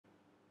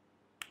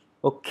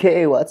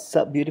Okay, what's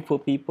up beautiful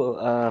people?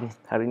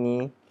 Hari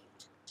ni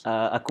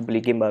aku beli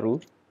game baru,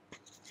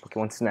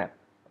 Pokemon Snap.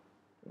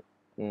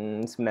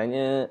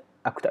 Sebenarnya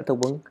aku tak tahu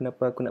pun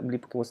kenapa aku nak beli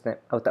Pokemon Snap.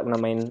 Aku tak pernah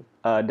main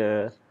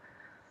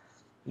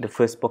the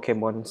first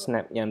Pokemon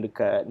Snap yang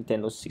dekat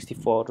Nintendo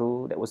 64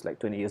 tu. That was like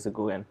 20 years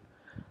ago kan.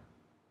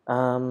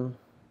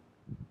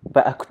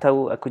 But aku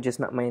tahu aku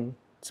just nak main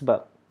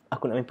sebab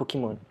aku nak main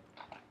Pokemon.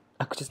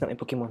 Aku just nak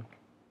main Pokemon.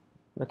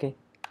 Okay.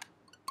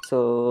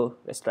 So,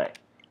 let's try.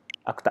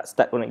 Aku tak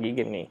start pun lagi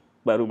game ni.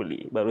 Baru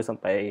beli. Baru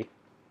sampai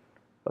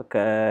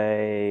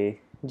pakai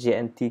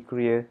JNT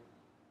Courier.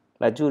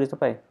 Laju dia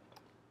sampai.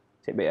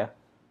 Cek baik lah.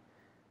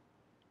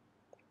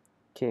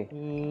 Okay.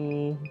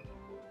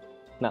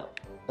 Nak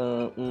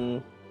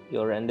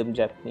your random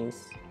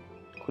Japanese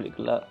kulit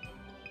gelap.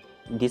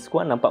 This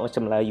one nampak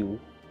macam Melayu.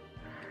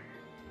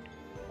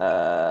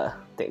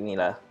 Tag ni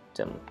lah.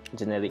 Macam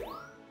generic.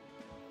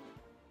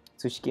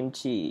 Sushi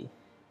kimchi.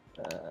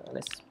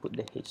 Let's put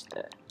the H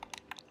there.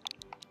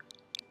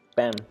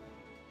 Bam.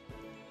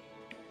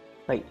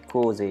 Right,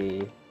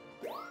 cozy.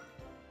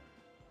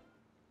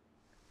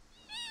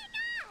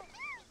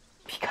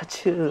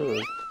 Pikachu.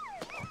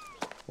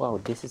 Wow,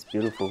 this is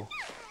beautiful.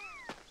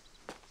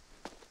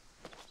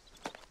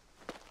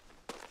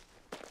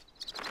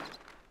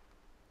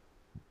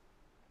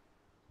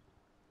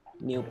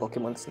 New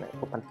Pokemon Snap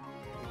open.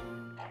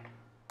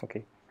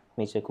 Okay,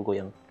 meja aku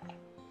goyang.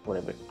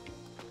 Whatever.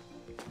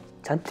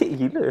 Cantik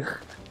gila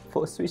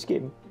for a Switch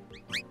game.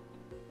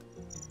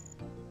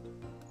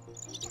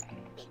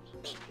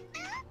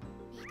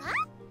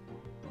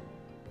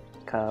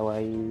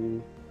 Kawaii.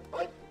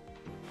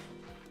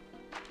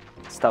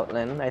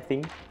 Stoutland, I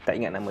think. Tak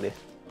ingat nama dia.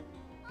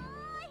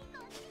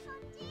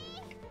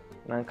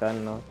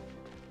 Nakano.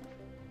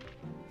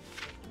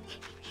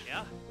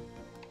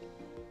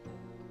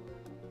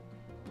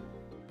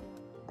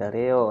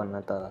 Dareo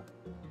Anata.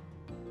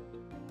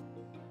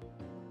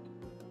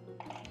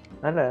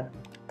 Ada.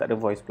 Tak ada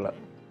voice pula.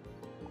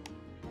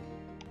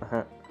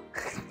 Aha.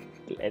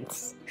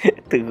 Lens.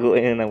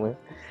 Teruk yang nama.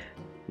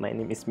 My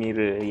name is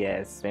Mirror.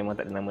 Yes, memang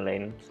tak ada nama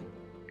lain.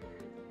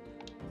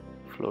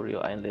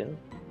 Florio Island.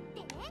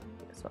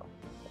 So,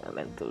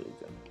 Elemental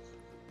region.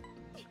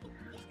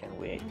 Can't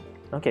wait.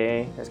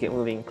 Okay, let's get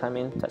moving. Climb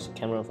in, touch the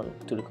camera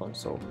to the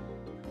console.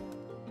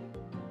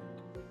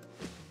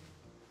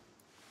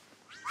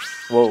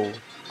 Whoa,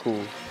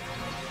 cool.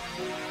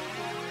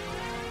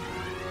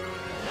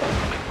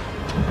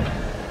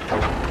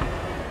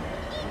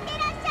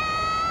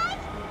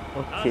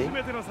 Okay.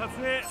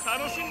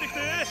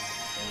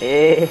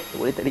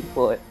 Boleh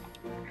teleport.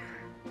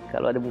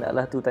 Kalau ada benda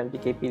lah tu time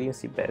PKP ni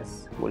mesti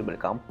best. Boleh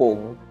balik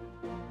kampung.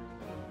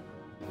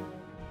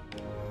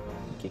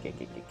 Okay.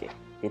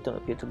 They don't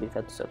appear to be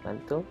status of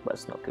mantle, but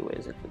it's not clear where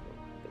exactly.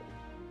 Okay.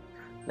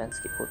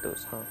 Landscape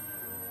photos, huh?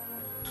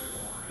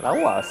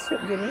 Lawas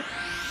siap game ni.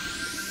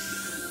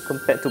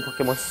 Compared to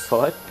Pokemon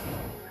Sword,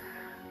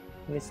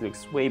 this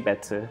looks way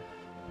better.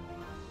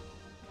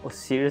 Oh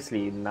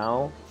seriously,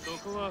 now?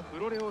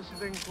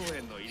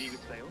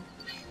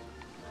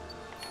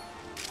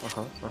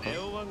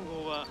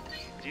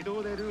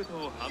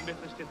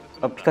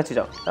 Oh, Pikachu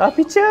jap.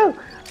 Pichu!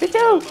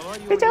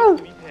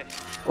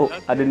 Oh,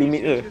 ada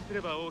limit ke?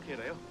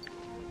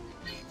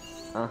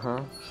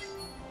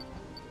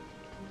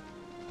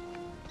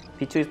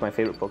 Pichu is my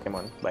favorite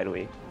Pokemon, by the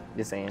way.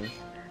 Just saying.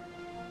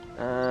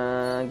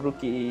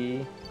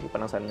 Grookey. Di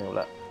panang sana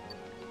pula.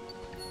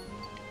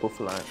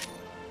 Pufflan.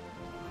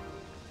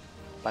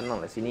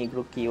 Panang lah sini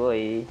Grookey,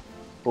 woi.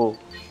 Oh,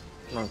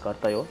 nang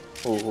kata yo.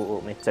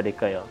 Oh, mecha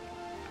dekai ya.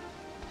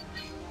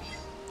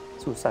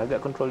 Susah agak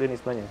controller ni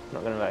sebenarnya,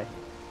 not gonna lie.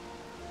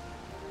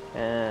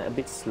 A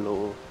bit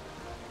slow.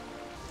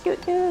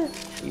 Cute je.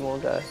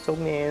 Imoga,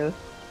 comel.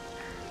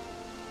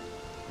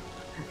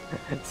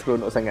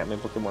 Seronok sangat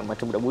main Pokemon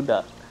macam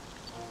budak-budak.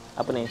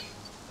 Apa ni?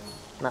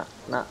 Nak.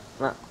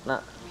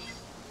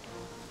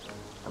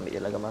 Ambil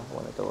je lah gambar,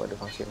 mana tahu ada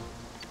function.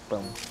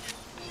 Bam.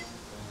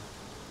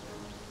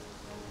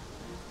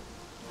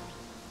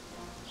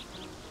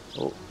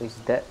 Oh, is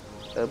that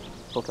a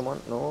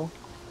Pokemon? No.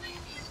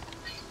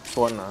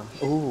 Swana.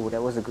 Oh,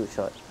 that was a good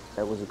shot.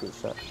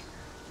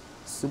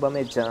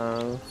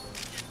 Subamejang.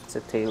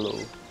 Setelo.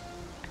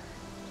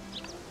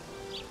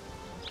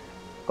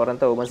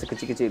 Korang tahu masa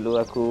kecil-kecil dulu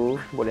aku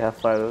boleh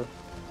hafal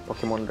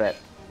Pokemon rap.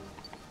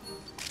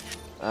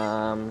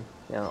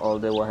 Yang all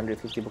the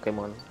 150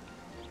 Pokemon.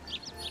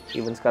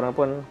 Even sekarang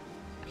pun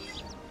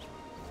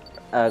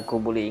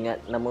aku boleh ingat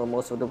nama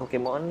most of the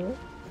Pokemon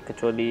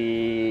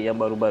kecuali yang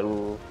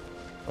baru-baru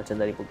macam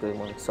dari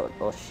Pokemon Sword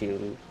or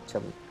Shield,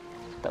 macam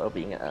tak berapa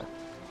ingat lah.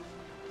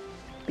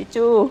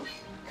 Pichu!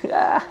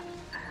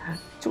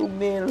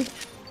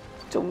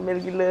 Comel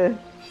gila.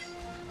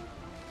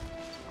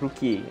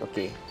 Grookey,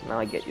 okay, now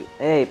I get you.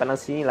 Pandang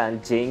sini lah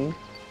anjing.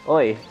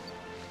 Oi,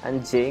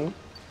 anjing.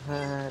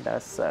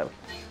 Dasar.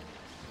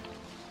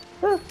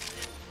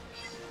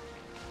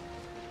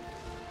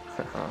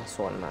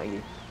 Swan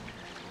lagi.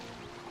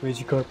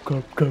 Magikarp,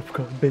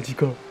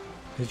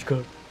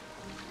 Magikarp.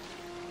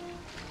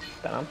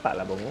 Tak nampak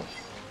lah bongok.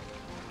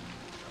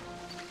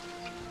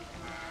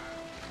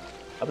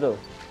 Apa tu?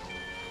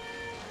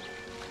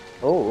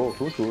 Oh,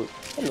 hut.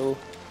 Hello.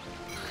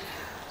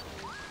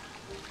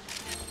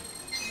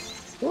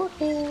 Hut.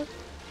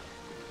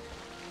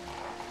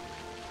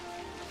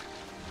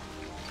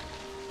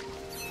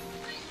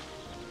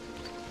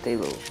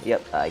 Table.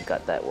 Yep, I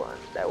got that one.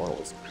 That one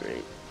was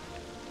great.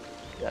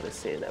 Gotta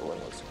say that one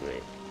was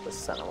great.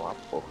 Pesan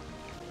apa?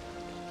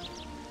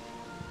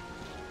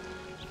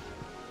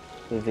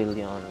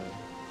 Pavilion.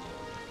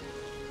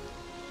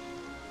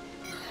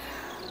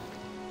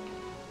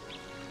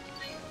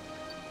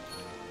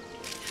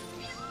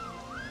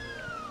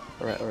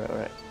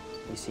 Alright.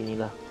 Di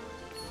sinilah.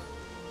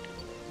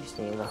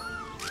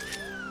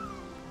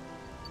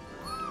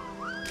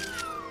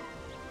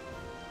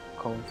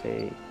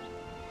 Convey.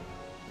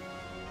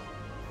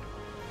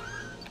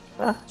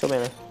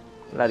 Comel.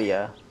 Lari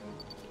ya.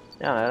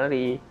 Jangan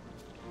lari.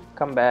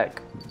 Come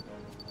back.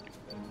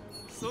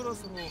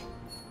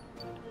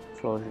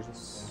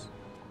 Floors.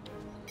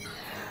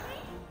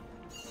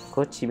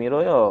 Kochi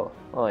miro yo.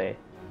 Oi.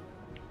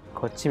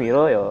 Kochi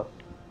miro yo.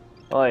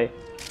 Oi.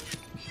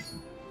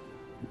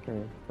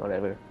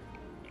 Whatever.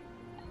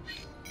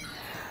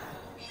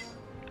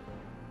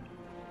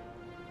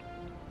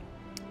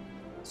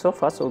 So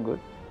far so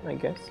good, I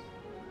guess.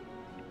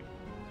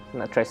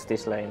 Nak try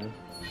stage line.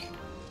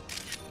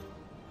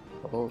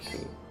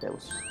 Okay, that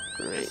was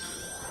great.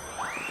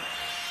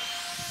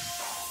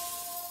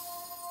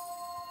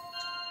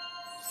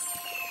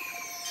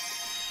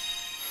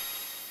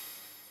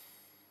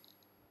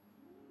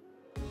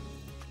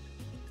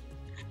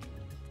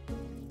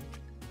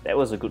 That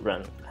was a good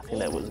run. I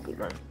think that was a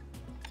good run.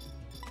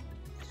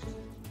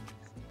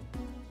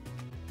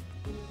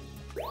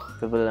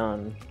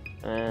 Pavilion.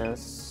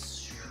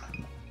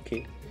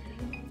 Okay.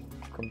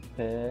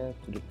 Compared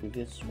to the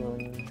previous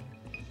one,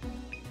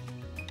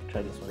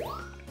 try this one.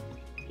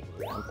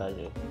 Hantar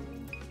je.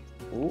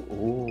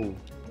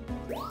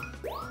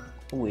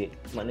 Wait,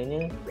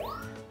 maknanya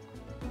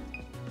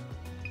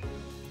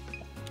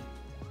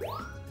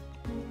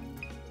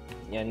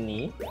yang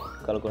ni,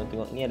 kalau korang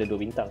tengok ni ada 2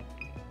 bintang.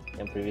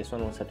 Yang previous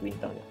one 1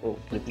 bintang je. Oh,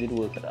 boleh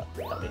pilih 2 ke tak?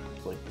 Tak boleh,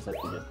 boleh pilih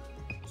 1 je.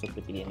 So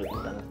boleh pilih yang 2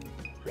 bintang lah.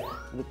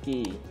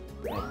 Okay.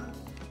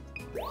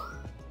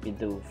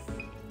 Bidoof.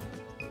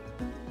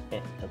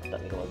 Aku tak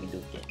nak gambar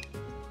Bidoof je.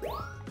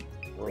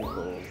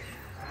 Wonderful.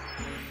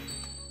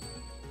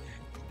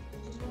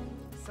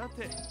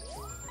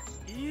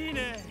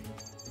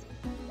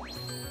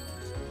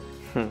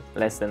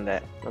 Less than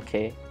that.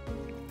 Okay.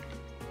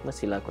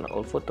 Mestilah aku nak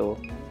old photo.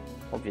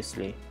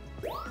 Obviously.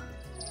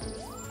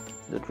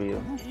 The trio.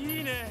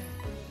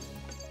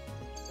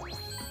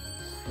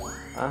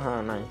 Aha,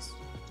 nice.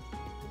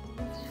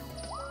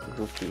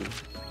 Groupie.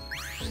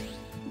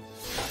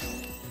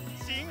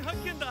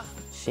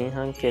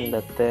 Shinhanken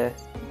da tte.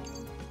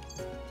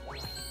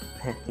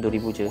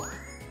 2000 je.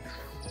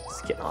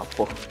 Sikit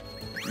apa.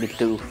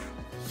 Bidoof.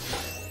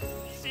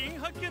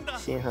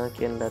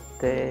 Shinhanken da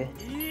tte.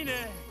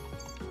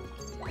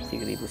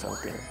 3000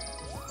 something.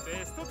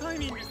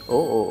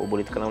 Oh,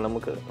 boleh tekan lama-lama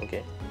ke?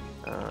 Okay.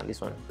 This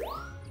one.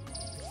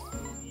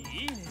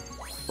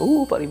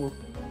 4000.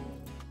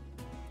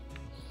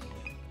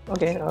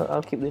 Okay,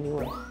 I'll keep the new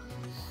one.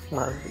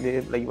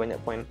 Dia lagi banyak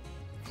point.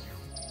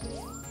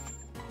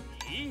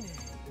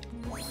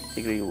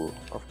 3000.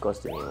 Of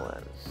course the new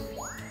one.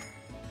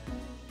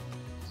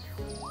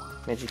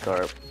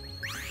 Magikarp.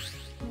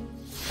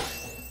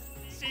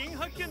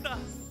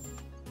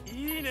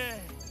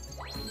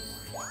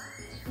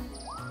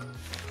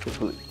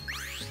 Good.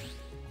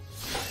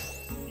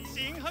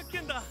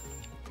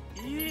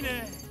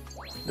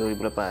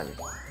 2008.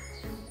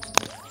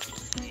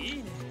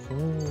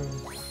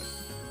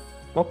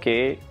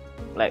 Okay,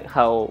 like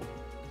how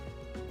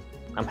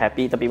I'm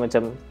happy, tapi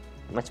macam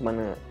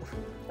mana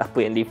apa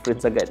yang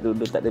different sangat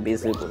dulu tak ada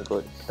beza pun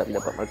kot, tapi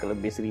dapat markah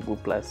lebih 1000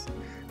 plus.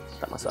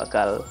 Tak masuk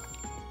akal.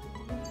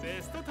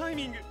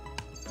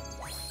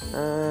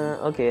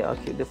 Okay, I'll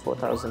keep the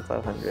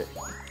 4500.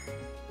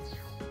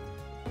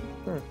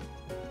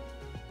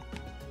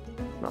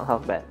 Not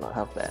half bad.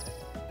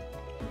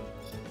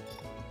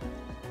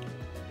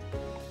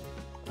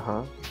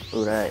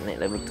 Alright, naik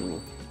level 2.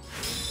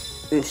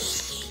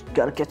 Ish,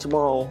 gotta catch them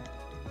all.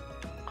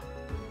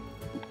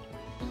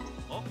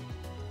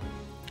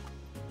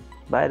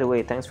 By the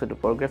way, thanks for the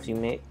progress you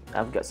made.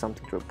 I've got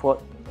something to report.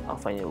 I'll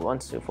find you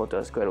once your photo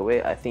is squared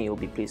away. I think you'll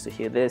be pleased to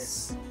hear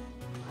this.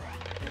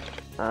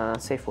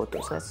 Save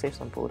photos. Let's save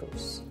some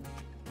photos.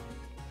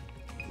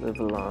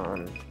 Level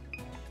on.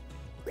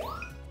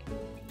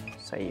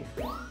 Save.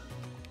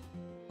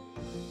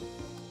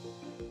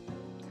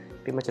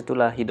 Tapi macam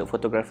itulah hidup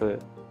fotografer.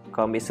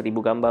 Kau ambil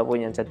 1000 gambar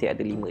pun yang cantik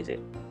ada 5 je.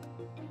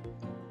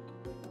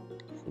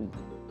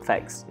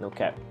 Facts, no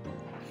cap.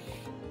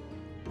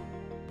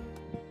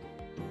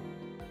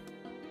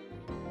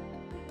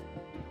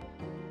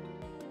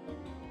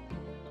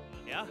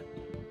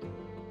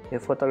 Your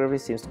photography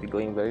seems to be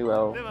going very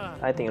well.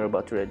 I think you're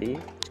about to ready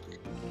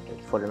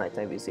for the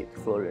nighttime visit to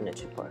Florida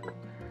Nature Park.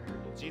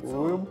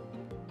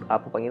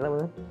 Apa panggil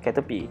nama?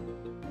 Caterpie.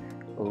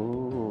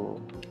 Oh.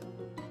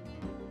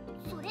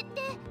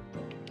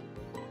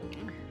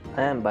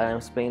 And by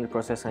explaining the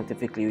process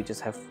scientifically, we just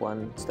have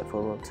one step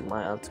forward to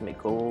my ultimate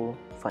goal,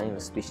 finding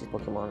the species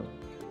Pokemon.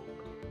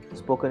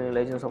 Spoken in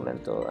Legends of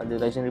Lento. Ada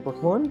legendary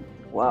Pokemon?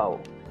 Wow.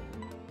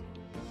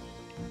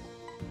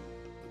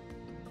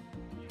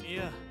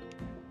 Yeah.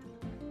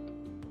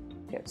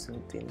 Get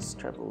something's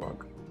travel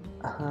log.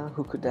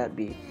 Who could that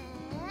be?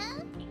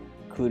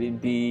 Could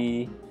it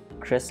be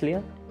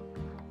Cresselia?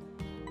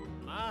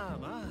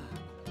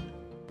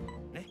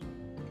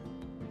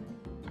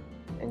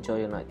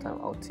 Enjoy your nighttime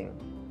outing.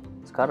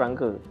 Sekarang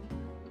ke?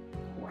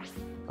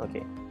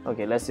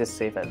 Okay, let's just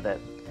save at that.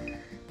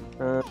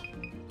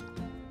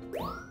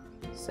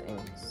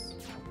 Settings.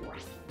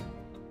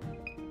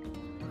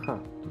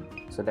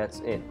 So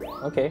that's it.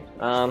 Okay,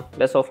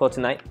 that's all for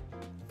tonight.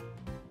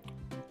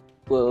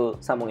 We'll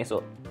sambung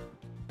esok.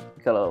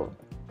 Kalau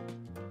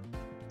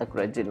aku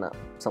rajin nak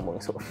sambung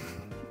esok.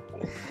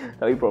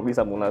 Tapi probably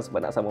sambung lah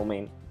sebab nak sambung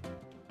main.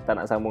 Tak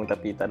nak sambung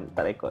tapi tak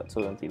record,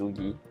 so nanti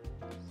rugi.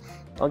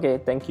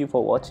 Okay, thank you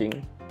for watching.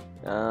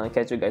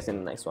 Catch you guys in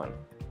the next one.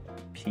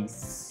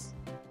 Peace.